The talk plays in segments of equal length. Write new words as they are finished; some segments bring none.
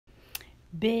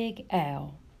Big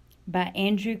Owl by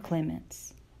Andrew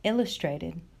Clements,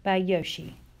 illustrated by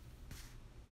Yoshi.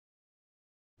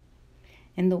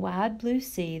 In the wide blue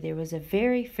sea there was a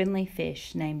very friendly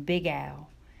fish named Big Owl.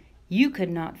 You could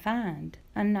not find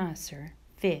a nicer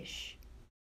fish.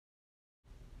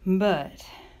 But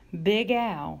Big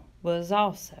Owl was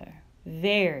also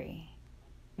very,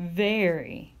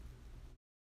 very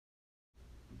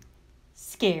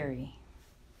scary.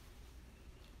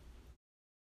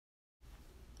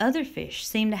 Other fish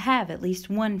seemed to have at least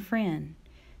one friend.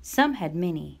 Some had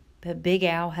many, but Big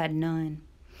Owl had none.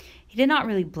 He did not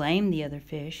really blame the other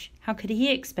fish. How could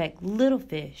he expect little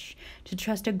fish to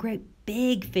trust a great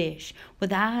big fish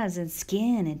with eyes and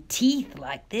skin and teeth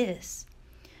like this?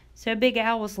 So Big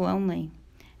Owl was lonely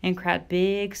and cried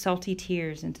big salty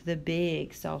tears into the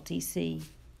big salty sea.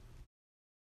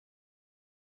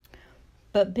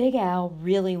 But Big Owl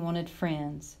really wanted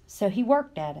friends, so he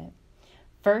worked at it.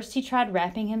 First, he tried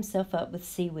wrapping himself up with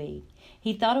seaweed.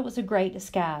 He thought it was a great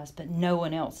disguise, but no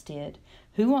one else did.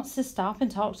 Who wants to stop and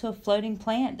talk to a floating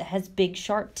plant that has big,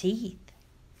 sharp teeth?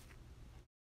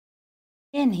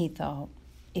 Then he thought,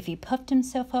 if he puffed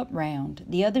himself up round,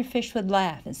 the other fish would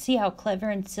laugh and see how clever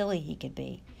and silly he could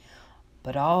be.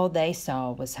 But all they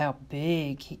saw was how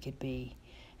big he could be,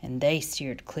 and they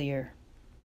steered clear.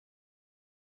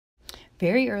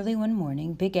 Very early one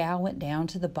morning, Big Owl went down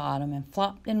to the bottom and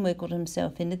flopped and wiggled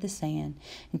himself into the sand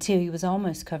until he was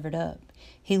almost covered up.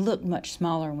 He looked much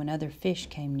smaller when other fish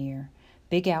came near.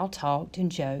 Big Owl talked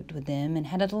and joked with them and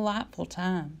had a delightful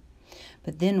time.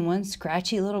 But then one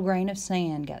scratchy little grain of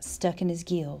sand got stuck in his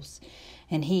gills,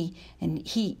 and he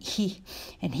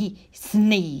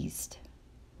sneezed.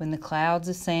 When the clouds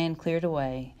of sand cleared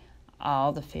away,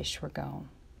 all the fish were gone.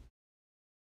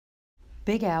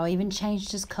 Big Owl even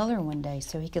changed his color one day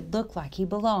so he could look like he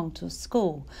belonged to a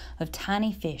school of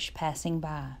tiny fish passing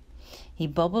by. He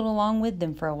bubbled along with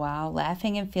them for a while,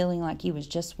 laughing and feeling like he was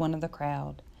just one of the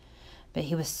crowd. But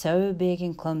he was so big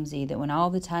and clumsy that when all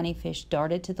the tiny fish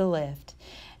darted to the left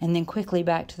and then quickly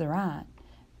back to the right,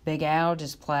 Big Owl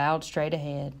just plowed straight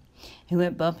ahead. He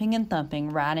went bumping and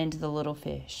thumping right into the little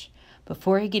fish.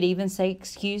 Before he could even say,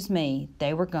 "Excuse me,"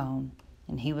 they were gone,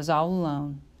 and he was all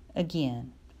alone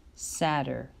again.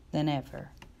 Sadder than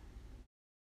ever.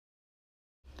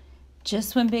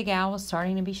 Just when Big Owl was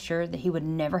starting to be sure that he would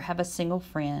never have a single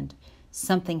friend,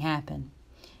 something happened.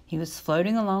 He was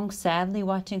floating along sadly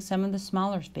watching some of the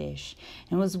smaller fish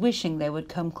and was wishing they would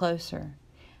come closer.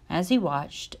 As he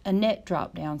watched, a net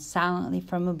dropped down silently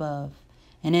from above,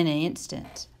 and in an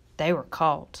instant they were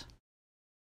caught.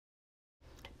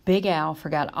 Big Owl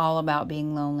forgot all about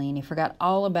being lonely, and he forgot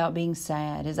all about being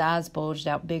sad. His eyes bulged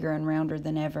out bigger and rounder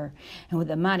than ever, and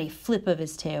with a mighty flip of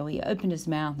his tail, he opened his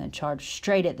mouth and charged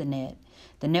straight at the net.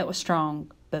 The net was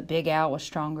strong, but Big Owl was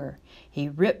stronger. He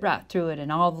ripped right through it,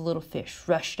 and all the little fish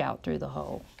rushed out through the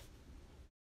hole.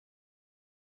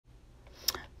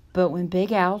 But when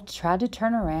Big Owl tried to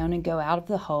turn around and go out of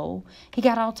the hole, he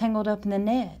got all tangled up in the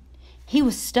net. He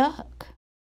was stuck.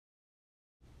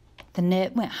 The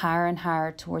net went higher and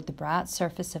higher toward the bright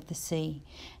surface of the sea,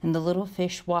 and the little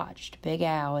fish watched Big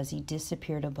Owl as he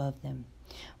disappeared above them.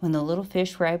 When the little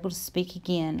fish were able to speak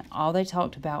again, all they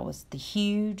talked about was the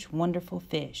huge, wonderful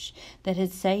fish that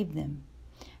had saved them.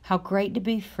 How great to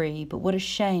be free, but what a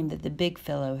shame that the big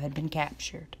fellow had been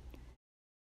captured.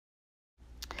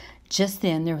 Just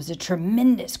then there was a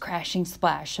tremendous crashing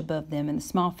splash above them, and the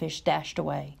small fish dashed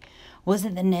away. Was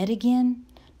it the net again?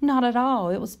 Not at all.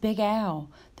 It was Big Owl.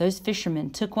 Those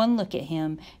fishermen took one look at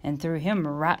him and threw him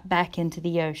right back into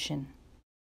the ocean.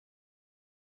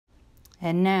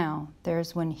 And now there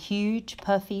is one huge,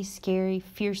 puffy, scary,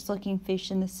 fierce-looking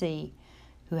fish in the sea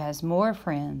who has more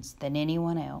friends than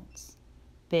anyone else.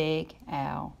 Big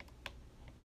Owl.